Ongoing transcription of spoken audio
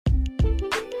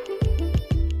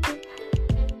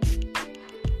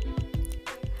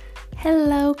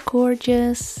Hello,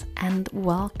 gorgeous, and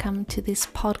welcome to this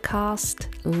podcast,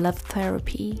 Love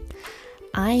Therapy.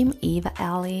 I'm Eva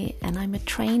Ali, and I'm a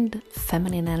trained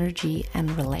feminine energy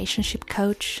and relationship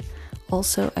coach,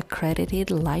 also accredited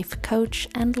life coach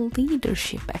and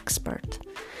leadership expert.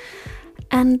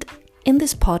 And in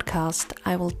this podcast,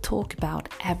 I will talk about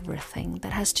everything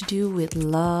that has to do with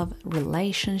love,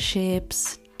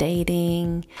 relationships,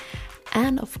 dating,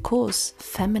 and of course,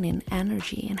 feminine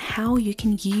energy and how you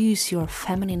can use your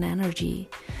feminine energy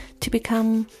to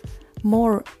become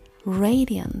more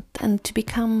radiant and to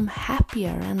become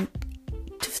happier and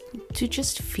to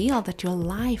just feel that your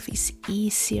life is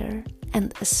easier,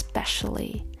 and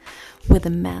especially with the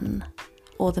men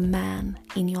or the man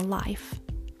in your life.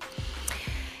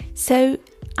 So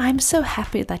I'm so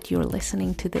happy that you're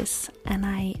listening to this, and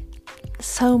I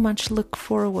so much look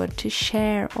forward to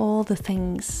share all the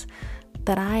things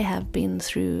that I have been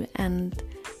through and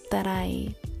that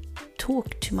I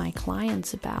talk to my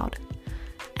clients about.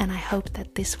 And I hope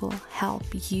that this will help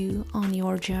you on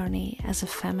your journey as a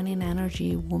feminine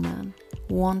energy woman,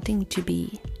 wanting to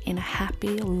be in a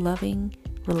happy, loving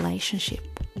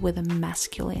relationship with a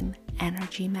masculine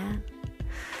energy man.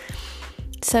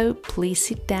 So please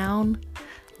sit down,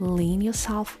 lean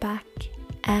yourself back,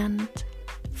 and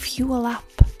fuel up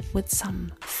with some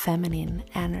feminine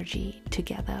energy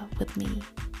together with me,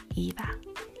 Eva.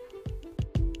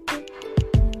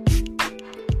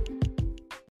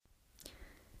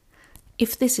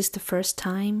 If this is the first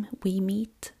time we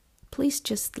meet, please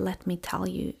just let me tell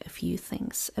you a few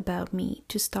things about me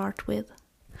to start with.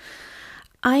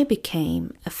 I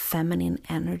became a feminine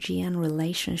energy and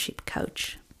relationship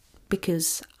coach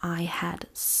because I had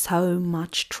so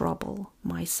much trouble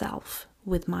myself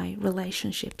with my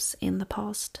relationships in the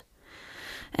past.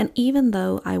 And even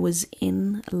though I was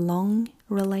in long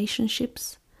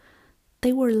relationships,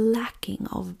 they were lacking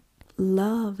of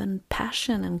love and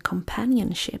passion and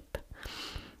companionship.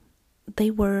 They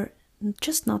were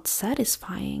just not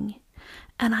satisfying,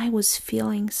 and I was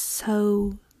feeling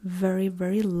so very,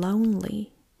 very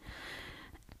lonely.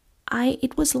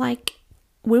 It was like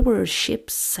we were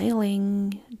ships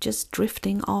sailing, just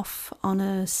drifting off on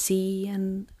a sea,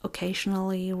 and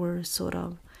occasionally we're sort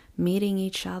of meeting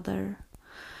each other.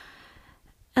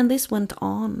 And this went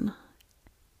on,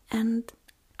 and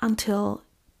until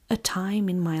a time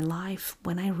in my life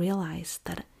when I realized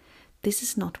that this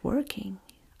is not working.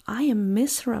 I am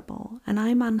miserable and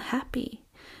I'm unhappy,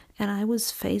 and I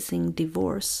was facing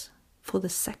divorce for the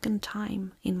second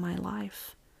time in my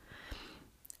life.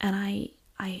 And I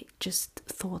just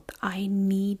thought I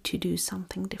need to do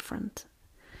something different.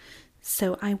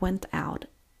 So I went out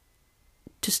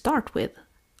to start with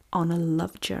on a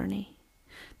love journey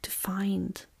to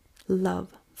find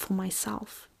love for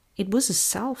myself. It was a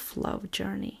self-love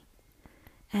journey,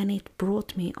 and it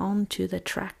brought me onto the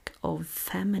track of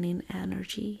feminine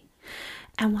energy.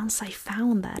 And once I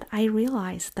found that, I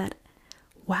realized that,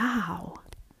 wow,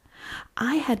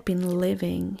 I had been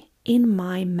living in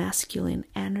my masculine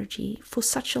energy for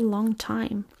such a long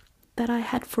time that I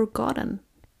had forgotten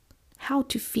how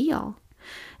to feel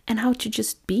and how to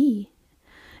just be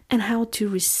and how to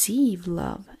receive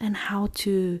love and how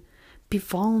to be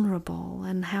vulnerable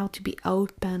and how to be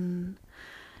open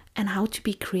and how to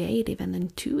be creative and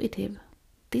intuitive.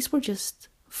 These were just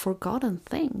forgotten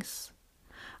things.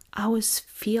 I was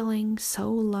feeling so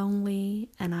lonely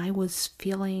and I was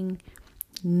feeling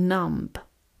numb.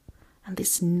 And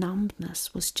this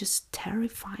numbness was just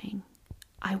terrifying.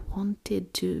 I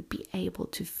wanted to be able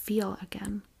to feel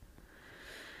again.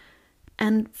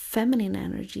 And feminine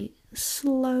energy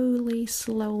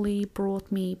slowly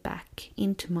brought me back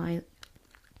into my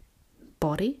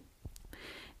body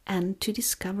and to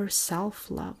discover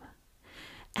self-love.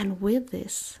 And with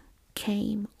this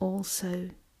came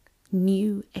also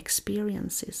new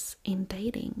experiences in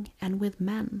dating and with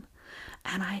men.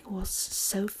 And I was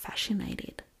so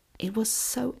fascinated. It was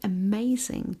so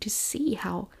amazing to see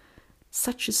how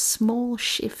such a small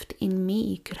shift in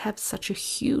me could have such a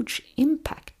huge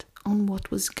impact on what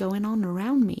was going on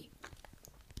around me.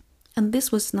 And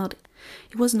it was not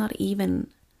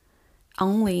even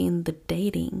only in the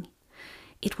dating.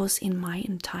 It was in my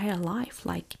entire life,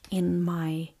 like in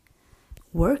my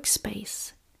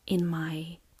workspace, in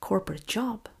my corporate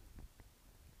job.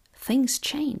 Things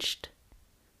changed.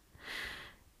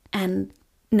 And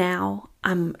now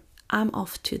I'm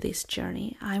off to this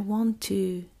journey. I want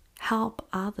to help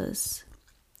others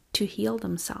to heal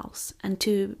themselves and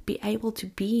to be able to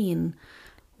be in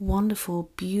wonderful,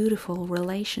 beautiful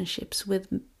relationships with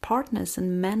partners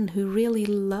and men who really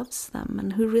loves them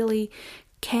and who really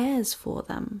cares for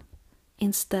them,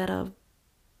 instead of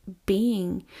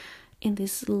being in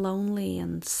this lonely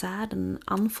and sad and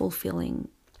unfulfilling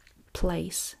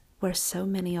place where so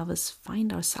many of us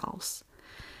find ourselves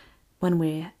when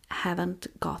we haven't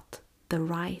got the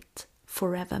right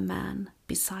forever man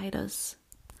beside us.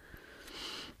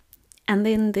 And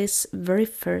in this very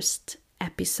first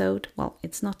episode, well,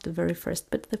 it's not the very first,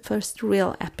 but the first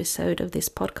real episode of this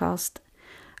podcast,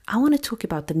 I want to talk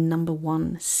about the number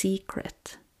one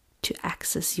secret to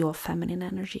access your feminine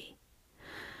energy.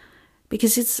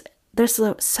 Because there's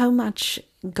so much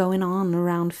going on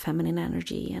around feminine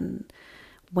energy, and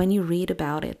when you read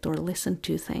about it or listen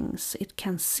to things, it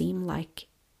can seem like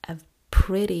a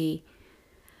pretty,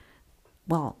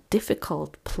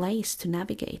 difficult place to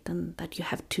navigate, and that you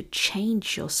have to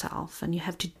change yourself and you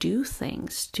have to do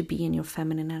things to be in your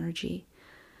feminine energy.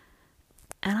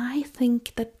 And I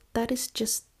think that is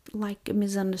just like a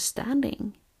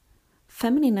misunderstanding.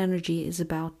 Feminine energy is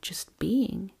about just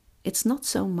being. It's not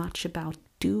so much about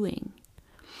doing.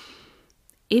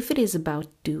 If it is about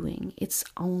doing, it's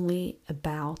only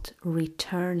about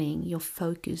returning your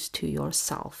focus to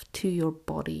yourself, to your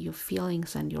body, your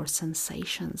feelings and your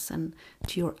sensations, and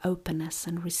to your openness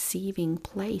and receiving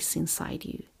place inside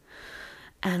you.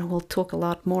 And we'll talk a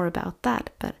lot more about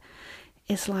that, but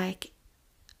it's like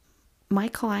my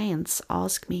clients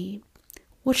ask me,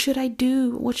 what should I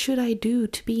do? What should I do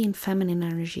to be in feminine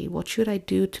energy? What should I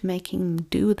do to make him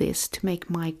do this, to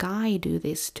make my guy do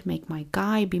this, to make my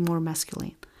guy be more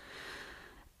masculine?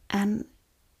 And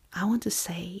I want to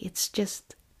say it's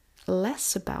just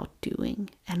less about doing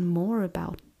and more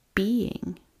about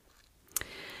being.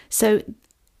 So,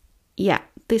 yeah,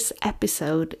 this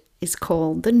episode is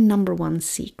called The Number One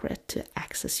Secret to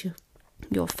Access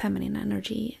Your Feminine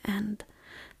Energy. And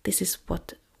this is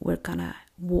what we're gonna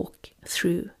walk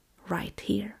through right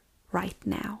here, right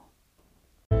now.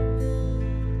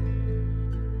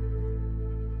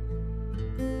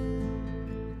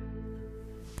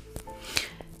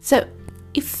 So,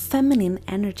 if feminine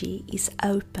energy is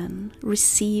open,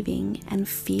 receiving and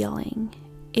feeling,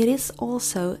 it is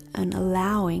also an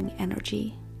allowing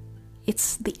energy.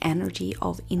 It's the energy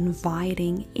of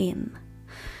inviting in.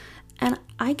 And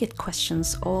I get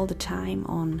questions all the time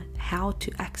on how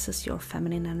to access your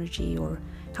feminine energy or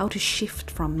how to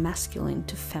shift from masculine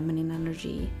to feminine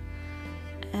energy,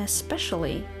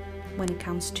 especially when it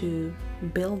comes to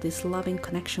build this loving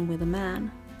connection with a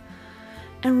man.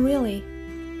 And really,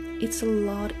 it's a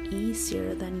lot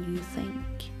easier than you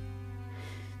think.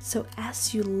 So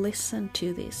as you listen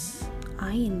to this,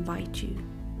 I invite you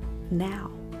now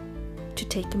to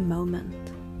take a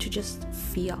moment to just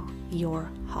feel your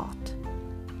heart.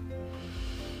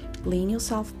 Lean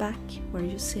yourself back where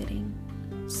you're sitting,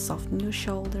 soften your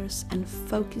shoulders and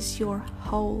focus your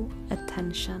whole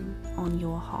attention on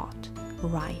your heart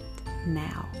right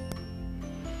now.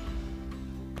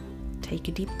 Take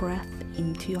a deep breath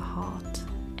into your heart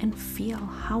and feel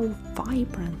how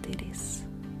vibrant it is.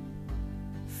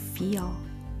 Feel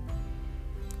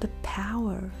the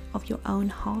power of your own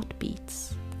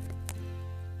heartbeats.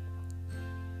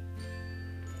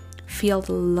 Feel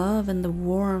the love and the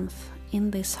warmth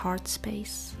in this heart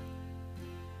space.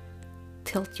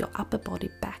 Tilt your upper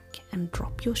body back and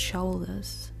drop your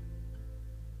shoulders.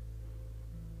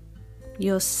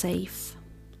 You're safe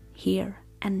here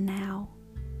and now.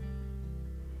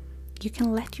 You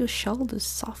can let your shoulders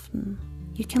soften.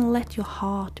 You can let your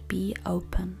heart be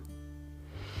open.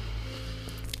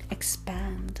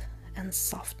 Expand and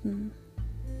soften.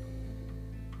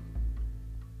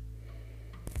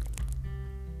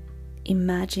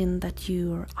 Imagine that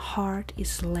your heart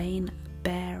is laying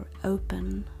bare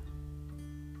open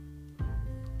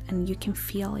and you can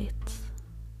feel it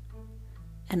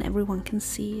and everyone can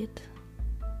see it.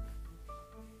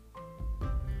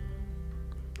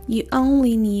 You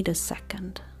only need a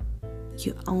second.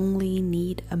 You only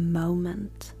need a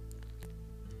moment.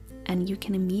 And you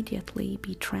can immediately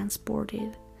be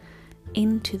transported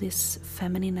into this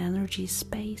feminine energy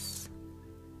space,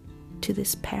 to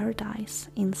this paradise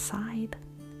inside.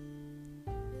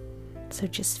 So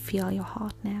just feel your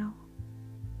heart now.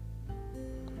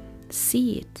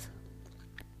 See it.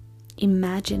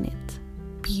 Imagine it.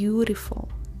 Beautiful,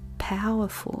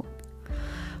 powerful,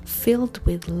 filled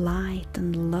with light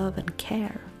and love and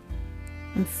care.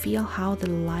 And feel how the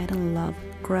light and love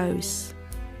grows.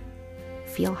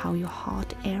 Feel how your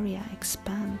heart area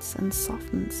expands and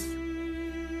softens.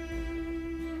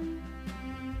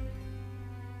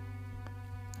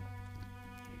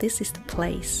 This is the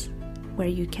place where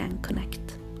you can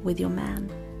connect with your man.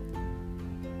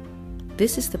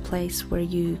 This is the place where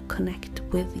you connect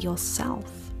with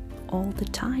yourself all the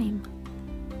time.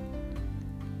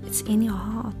 It's in your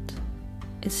heart.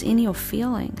 It's in your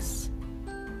feelings.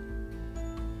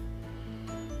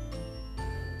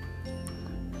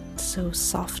 also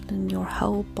soften your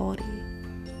whole body.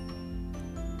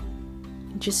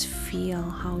 Just feel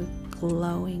how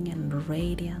glowing and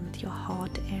radiant your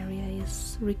heart area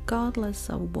is, regardless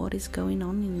of what is going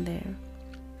on in there,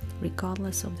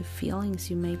 regardless of the feelings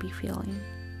you may be feeling,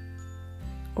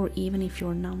 or even if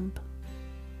you're numb.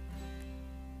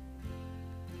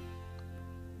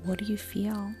 What do you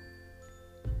feel?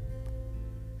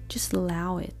 Just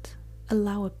allow it.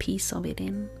 Allow a piece of it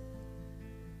in.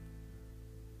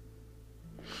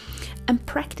 And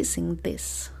practicing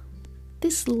this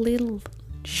little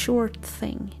short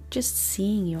thing, just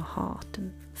seeing your heart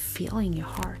and feeling your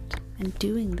heart, and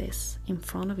doing this in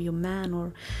front of your man,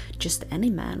 or just any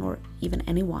man, or even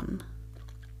anyone,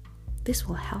 this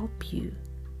will help you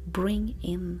bring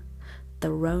in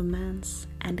the romance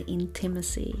and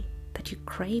intimacy that you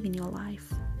crave in your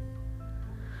life.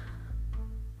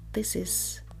 This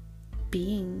is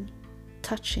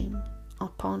touching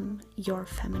upon your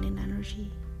feminine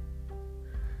energy.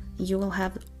 You will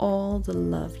have all the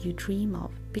love you dream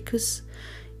of, because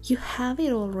you have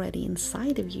it already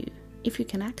inside of you if you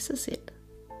can access it.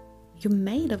 You're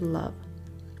made of love.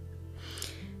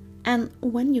 And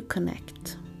when you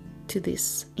connect to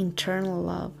this internal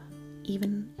love,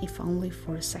 even if only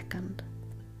for a second,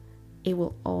 it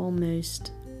will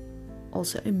almost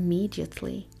also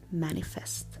immediately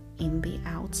manifest in the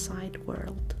outside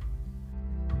world.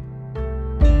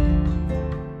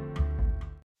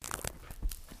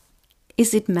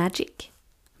 Is it magic?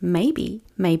 Maybe,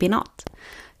 maybe not.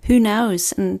 Who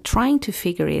knows? And trying to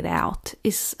figure it out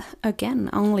is, again,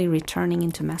 only returning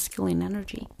into masculine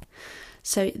energy.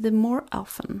 So the more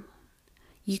often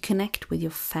you connect with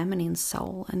your feminine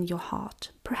soul and your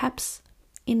heart, perhaps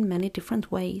in many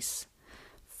different ways,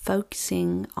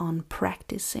 focusing on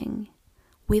practicing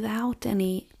without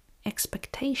any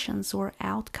expectations or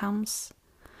outcomes,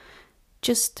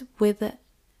 just with the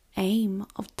aim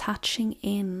of touching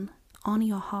in on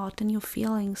your heart and your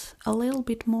feelings a little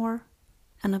bit more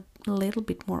and a little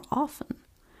bit more often.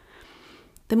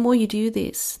 The more you do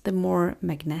this, the more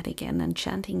magnetic and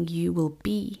enchanting you will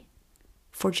be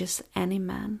for just any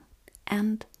man,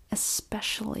 and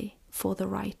especially for the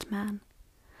right man.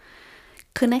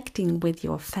 Connecting with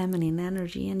your feminine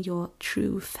energy and your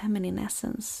true feminine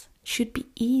essence should be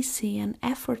easy and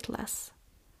effortless.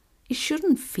 It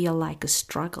shouldn't feel like a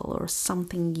struggle or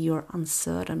something you're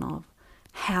uncertain of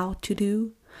how to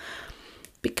do,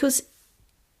 because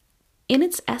in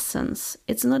its essence,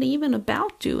 it's not even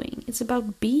about doing, it's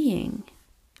about being.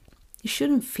 You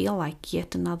shouldn't feel like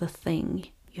yet another thing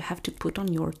you have to put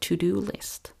on your to-do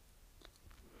list.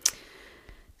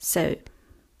 So,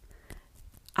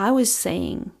 I was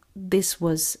saying this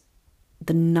was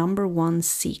the number one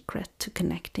secret to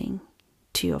connecting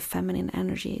to your feminine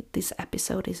energy. This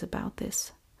episode is about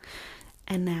this.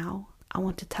 And now I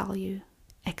want to tell you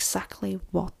exactly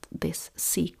what this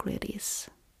secret is.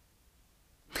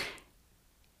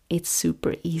 It's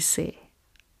super easy.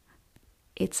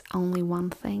 It's only one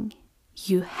thing.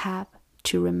 You have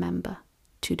to remember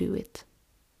to do it.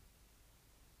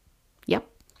 Yep.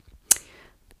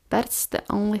 That's the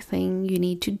only thing you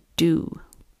need to do.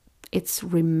 It's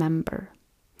remember.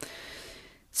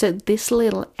 So this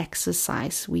little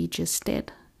exercise we just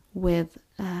did with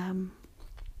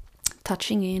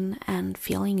touching in and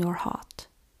feeling your heart,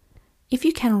 if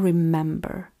you can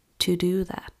remember to do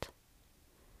that,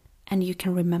 and you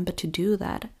can remember to do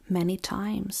that many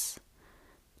times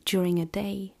during a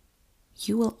day,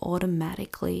 you will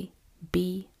automatically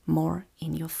be more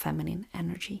in your feminine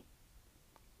energy.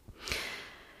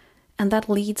 And that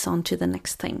leads on to the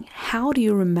next thing. How do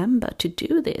you remember to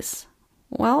do this?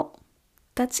 Well,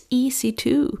 that's easy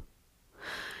too.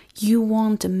 You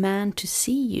want a man to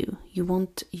see you. You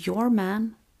want your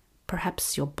man,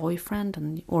 perhaps your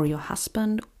boyfriend or your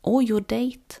husband or your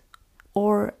date,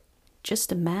 or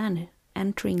just a man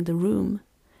entering the room.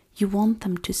 You want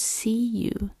them to see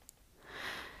you.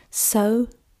 So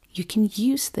you can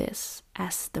use this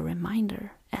as the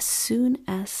reminder. As soon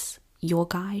as your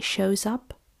guy shows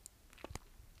up,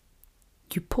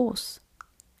 you pause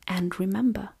and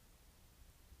remember.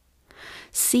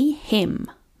 See him,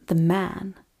 the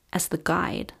man, as the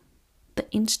guide,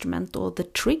 the instrument or the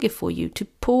trigger for you to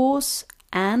pause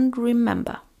and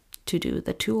remember to do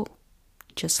the tool.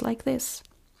 Just like this.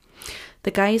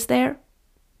 The guy is there.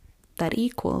 That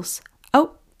equals,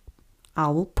 oh, I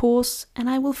will pause and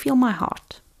I will feel my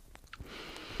heart.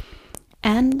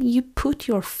 And you put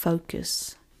your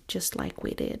focus, just like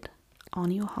we did,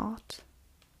 on your heart.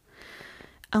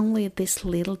 Only this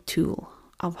little tool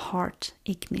of heart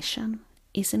ignition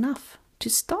is enough to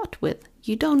start with.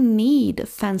 You don't need a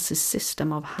fancy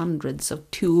system of hundreds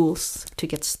of tools to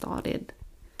get started.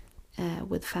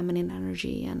 with feminine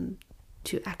energy and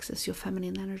to access your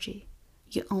feminine energy,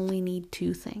 you only need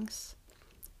 2 things: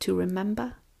 to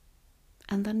remember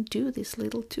and then do this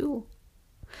little tool.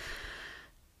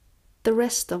 The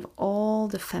rest of all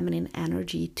the feminine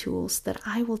energy tools that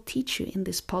I will teach you in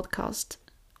this podcast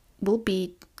will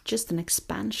be just an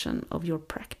expansion of your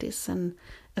practice and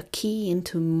a key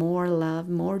into more love,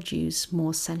 more juice,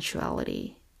 more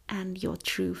sensuality, and your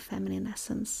true feminine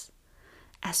essence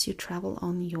as you travel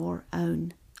on your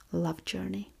own love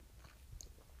journey.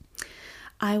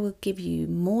 I will give you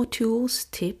more tools,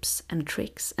 tips, and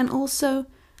tricks, and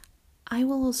I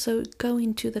will also go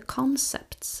into the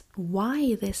concepts,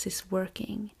 why this is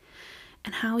working,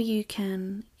 and how you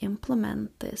can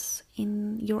implement this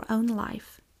in your own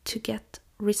life to get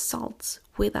results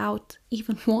without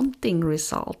even wanting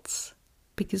results,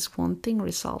 because wanting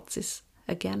results is,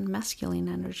 again, masculine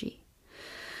energy.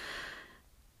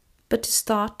 But to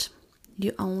start,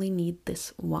 you only need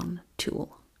this one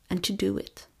tool, and to do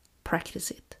it,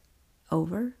 practice it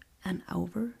over and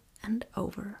over and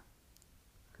over.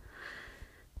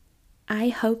 I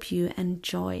hope you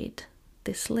enjoyed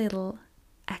this little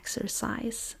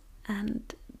exercise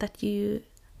and that you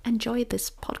enjoyed this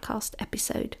podcast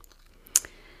episode.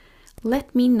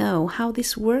 Let me know how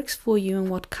this works for you and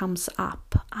what comes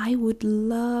up. I would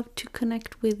love to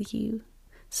connect with you.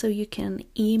 So you can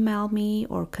email me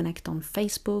or connect on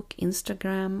Facebook,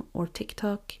 Instagram, or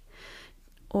TikTok.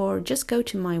 Or just go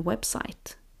to my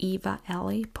website,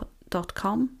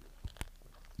 evaellie.com.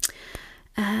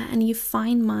 And you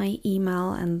find my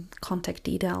email and contact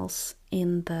details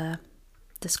in the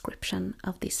description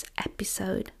of this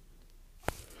episode.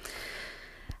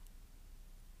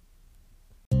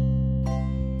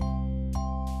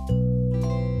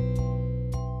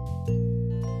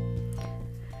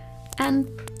 And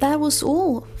that was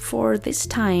all for this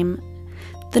time.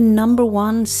 The number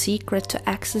one secret to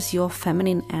access your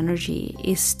feminine energy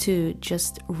is to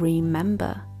just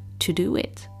remember to do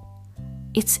it.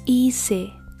 It's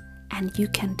easy and you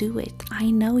can do it.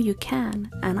 I know you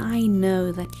can, and I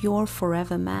know that your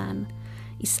forever man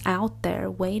is out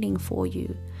there waiting for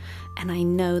you. And I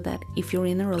know that if you're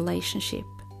in a relationship,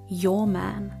 your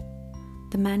man,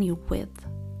 the man you're with,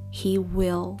 he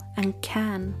will and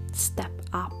can step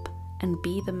up and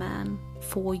be the man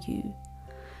for you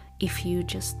if you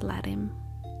just let him.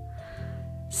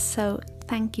 So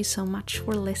thank you so much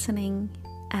for listening,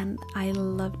 and I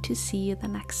love to see you the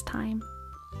next time.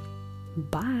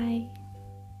 Bye.